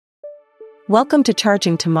Welcome to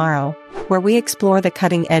Charging Tomorrow, where we explore the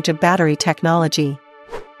cutting edge of battery technology.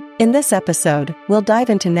 In this episode, we'll dive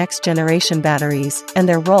into next-generation batteries and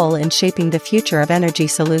their role in shaping the future of energy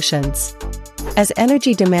solutions. As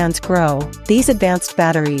energy demands grow, these advanced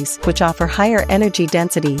batteries, which offer higher energy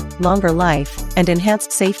density, longer life, and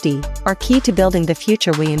enhanced safety, are key to building the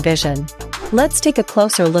future we envision. Let's take a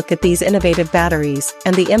closer look at these innovative batteries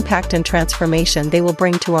and the impact and transformation they will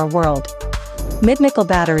bring to our world. Mid-nickel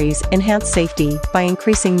batteries enhance safety by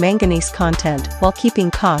increasing manganese content while keeping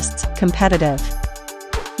costs competitive.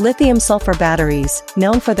 Lithium-sulfur batteries,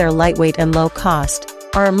 known for their lightweight and low cost,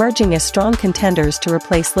 are emerging as strong contenders to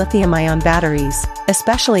replace lithium-ion batteries,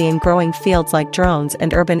 especially in growing fields like drones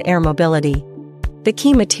and urban air mobility. The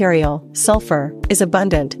key material, sulfur, is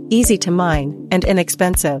abundant, easy to mine, and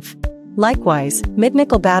inexpensive. Likewise,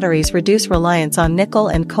 mid-nickel batteries reduce reliance on nickel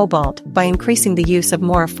and cobalt by increasing the use of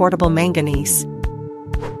more affordable manganese.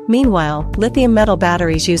 Meanwhile, lithium-metal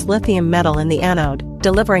batteries use lithium metal in the anode,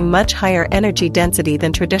 delivering much higher energy density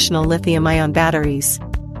than traditional lithium-ion batteries.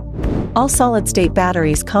 All solid-state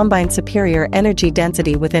batteries combine superior energy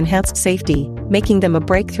density with enhanced safety, making them a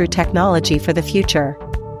breakthrough technology for the future.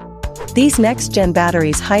 These next-gen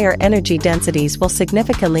batteries' higher energy densities will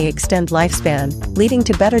significantly extend lifespan, leading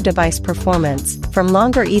to better device performance, from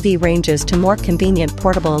longer EV ranges to more convenient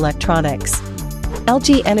portable electronics.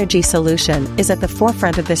 LG Energy Solution is at the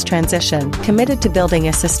forefront of this transition, committed to building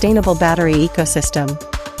a sustainable battery ecosystem.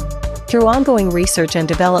 Through ongoing research and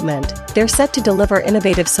development, they're set to deliver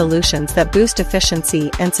innovative solutions that boost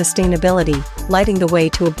efficiency and sustainability, lighting the way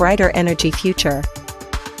to a brighter energy future.